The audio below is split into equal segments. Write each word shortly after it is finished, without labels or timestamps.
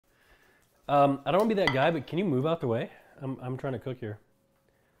I don't want to be that guy, but can you move out the way? I'm trying to cook here.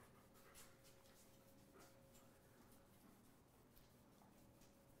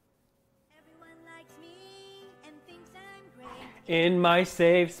 In my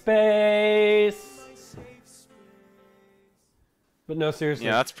safe space. But no, seriously.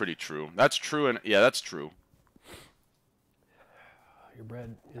 Yeah, that's pretty true. That's true, and yeah, that's true. Your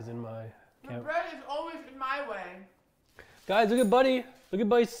bread is in my... Your bread is always in my way. Guys, look at Buddy. Look at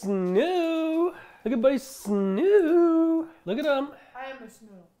Buddy Snoo. Look at Buddy Snoo. Look at him. I am a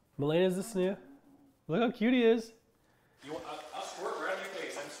snoo. Malena's the Snoo. Look how cute he is. I'll squirt right on your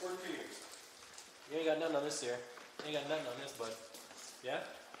face. I'm squirting for you. You ain't got nothing on this here. You ain't got nothing on this, bud. Yeah?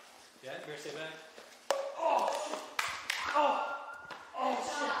 Yeah? Here, stay back. Oh! Oh! Oh,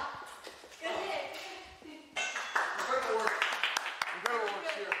 shit. Good hit. Incredible work. Incredible work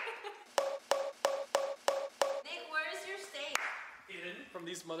here. Nick, where's your steak? Hidden from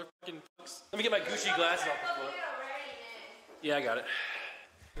these motherfucking fucks. Let me get my Gucci glasses off the floor. Yeah, I got it.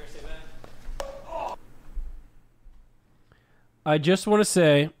 Here, stay back. I just want to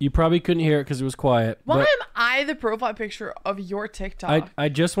say, you probably couldn't hear it because it was quiet. Why am I the profile picture of your TikTok? I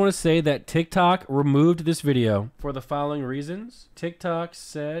just want to say that TikTok removed this video for the following reasons. TikTok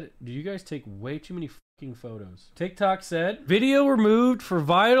said, do you guys take way too many fucking photos? TikTok said, video removed for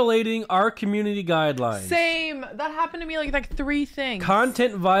violating our community guidelines. Same. That happened to me like 3 things.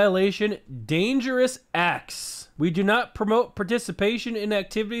 Content violation, dangerous acts. We do not promote participation in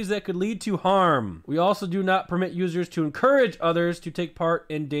activities that could lead to harm. We also do not permit users to encourage others to take part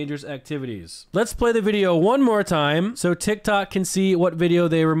in dangerous activities. Let's play the video one more time so TikTok can see what video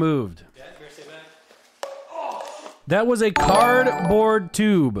they removed. That was a cardboard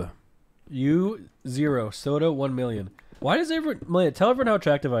tube. U0, soda 1 million. Why does everyone... Malena, tell everyone how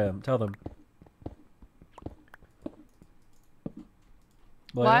attractive I am. Tell them.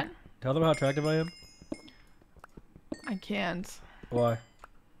 Malena, What? Tell them how attractive I am. I can't. Why?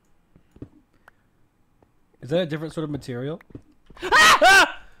 Is that a different sort of material?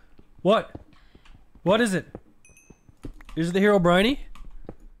 Ah! What? What is it? Is it the Hero Briny?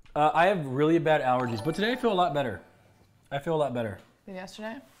 I have really bad allergies, but today I feel a lot better. I feel a lot better. Than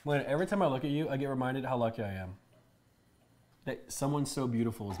yesterday? When every time I look at you, I get reminded how lucky I am. That someone so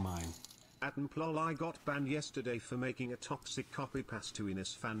beautiful is mine. At Nmplol, I got banned yesterday for making a toxic copy paste to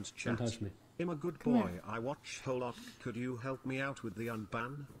Ines fans chat. Don't touch me. I'm a good boy. I watch whole lot. Could you help me out with the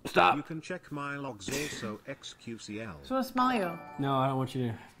unban? Stop. You can check my logs also XQCL. So I want to smell you. No, I don't want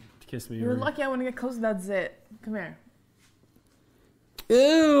you to kiss me. You're lucky I want to get close to that zit. Come here.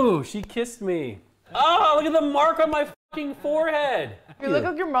 Ew, she kissed me. Oh, look at the mark on my fucking forehead. You look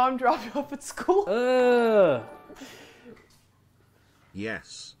like your mom dropped you off at school.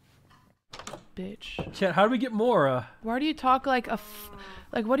 Yes. Bitch. Chat, how do we get more? Why do you talk like a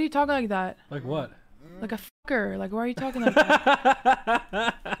like, what are you talking like that? Like what? Like a fucker. Like, why are you talking like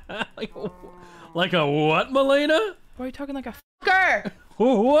that? like a what, Malena? Why are you talking like a fucker?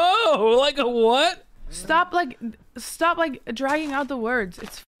 Whoa, like a what? Stop dragging out the words.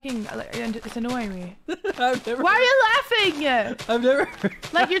 It's fucking, it's annoying me. I've never... Why are you laughing? I've never...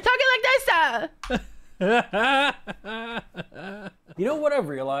 Like, you're talking like this, You know what I've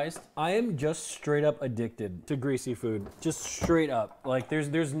realized? I am just straight up addicted to greasy food. Just straight up. Like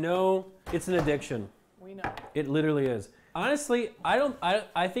there's no, it's an addiction. We know. It literally is. Honestly,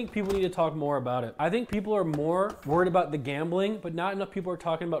 I think people need to talk more about it. I think people are more worried about the gambling, but not enough people are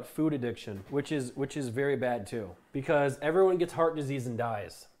talking about food addiction, which is very bad too. Because everyone gets heart disease and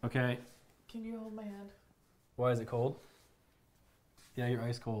dies, okay? Can you hold my hand? Why is it cold? Yeah, you're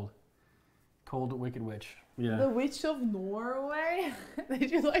ice cold. Cold wicked witch. Yeah. The Witch of Norway? Did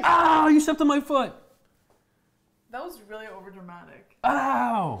you like... Ow! You stepped on my foot! That was really overdramatic.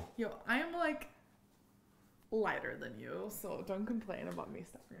 Ow! Yo, I am like lighter than you, so don't complain about me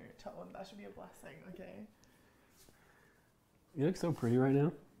stepping on your toe, and that should be a blessing, okay? You look so pretty right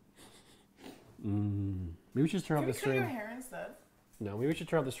now. Maybe we should just turn off the stream. Can we cut your hair instead? No, maybe we should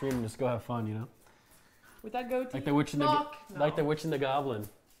turn off the stream and just go have fun, you know? With that goatee? Like the witch and no. like the witch and the goblin.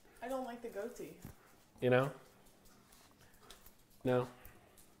 I don't like the goatee. You know? No.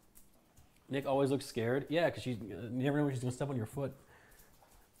 Nick always looks scared. Yeah, because you never know when she's gonna step on your foot,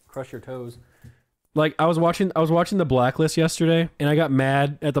 crush your toes. Like I was watching The Blacklist yesterday, and I got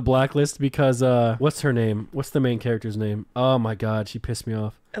mad at The Blacklist because what's her name? What's the main character's name? Oh my god, she pissed me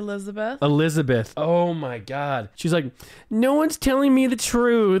off. Elizabeth? Elizabeth. Oh my god. She's like, no one's telling me the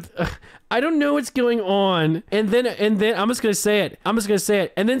truth. I don't know what's going on. And then I'm just gonna say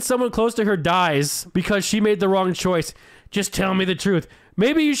it. And then someone close to her dies because she made the wrong choice. Just tell me the truth.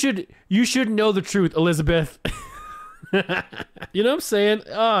 Maybe you should know the truth, Elizabeth. You know what I'm saying?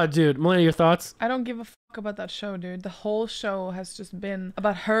 Oh, dude. Malena, your thoughts? I don't give a fuck about that show, dude. The whole show has just been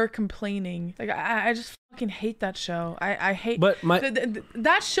about her complaining. Like, I just fucking hate that show. I hate. But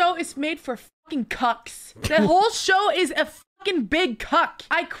that show is made for fucking cucks. The whole show is a fucking big cuck.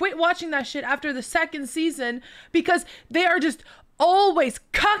 I quit watching that shit after the second season because they are just always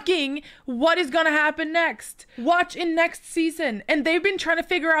cucking what is gonna happen next. Watch in next season. And they've been trying to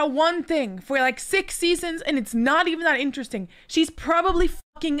figure out one thing for like 6 seasons and it's not even that interesting. She's probably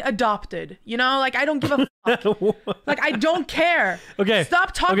fucking adopted. You know, like I don't give a fuck. Like I don't care. Okay.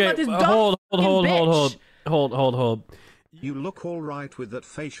 Stop talking about this dumb hold. bitch. You look alright with that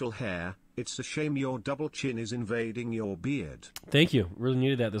facial hair. It's a shame your double chin is invading your beard. Thank you. Really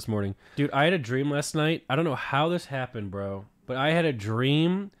needed that this morning. Dude, I had a dream last night. I don't know how this happened, bro. But I had a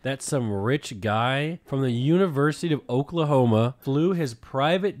dream that some rich guy from the University of Oklahoma flew his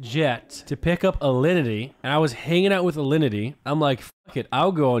private jet to pick up Alinity. And I was hanging out with Alinity. I'm like, fuck it,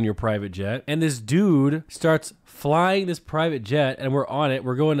 I'll go on your private jet. And this dude starts flying this private jet and we're on it.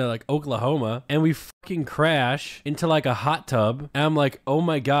 We're going to like Oklahoma and we fucking crash into like a hot tub. And I'm like, oh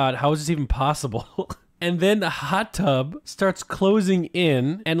my God, how is this even possible? And then the hot tub starts closing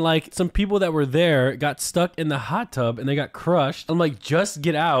in and like some people that were there got stuck in the hot tub and they got crushed. I'm like, just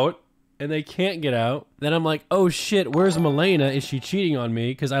get out. And they can't get out. Then I'm like, oh shit, where's Malena? Is she cheating on me?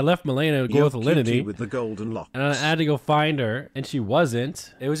 Because I left Malena to go with Alinity. With the golden locks. And I had to go find her and she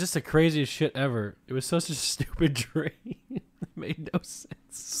wasn't. It was just the craziest shit ever. It was such a stupid dream. It made no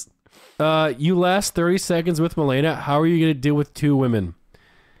sense. You last 30 seconds with Malena. How are you going to deal with 2 women?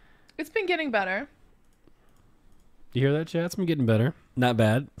 It's been getting better. You hear that, chat? It's been getting better. Not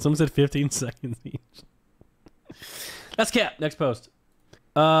bad. Someone said 15 seconds each. That's cap. Next post.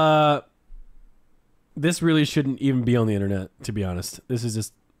 This really shouldn't even be on the internet, to be honest. This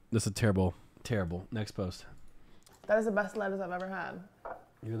is a terrible. Next post. That is the best letters I've ever had.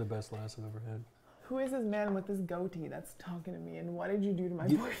 You're the best lass I've ever had. Who is this man with this goatee that's talking to me and what did you do to my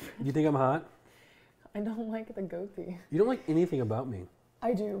boyfriend? You think I'm hot? I don't like the goatee. You don't like anything about me.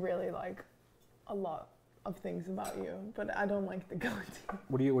 I do really like a lot of things about you, but I don't like the goatee.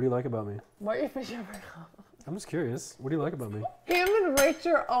 What do you like about me? Why are you fishing for compliments? I'm just curious. What do you like about me? Him and Rich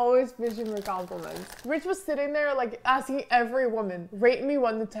are always fishing for compliments. Rich was sitting there like asking every woman, rate me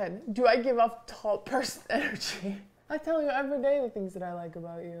 1 to 10. Do I give off top person energy? I tell you every day the things that I like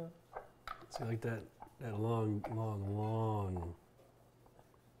about you. So you like that long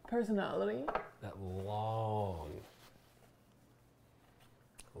Personality? that long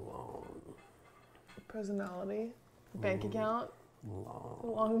Personality? Bank account?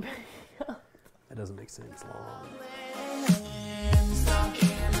 Long bank account. That doesn't make sense. Long.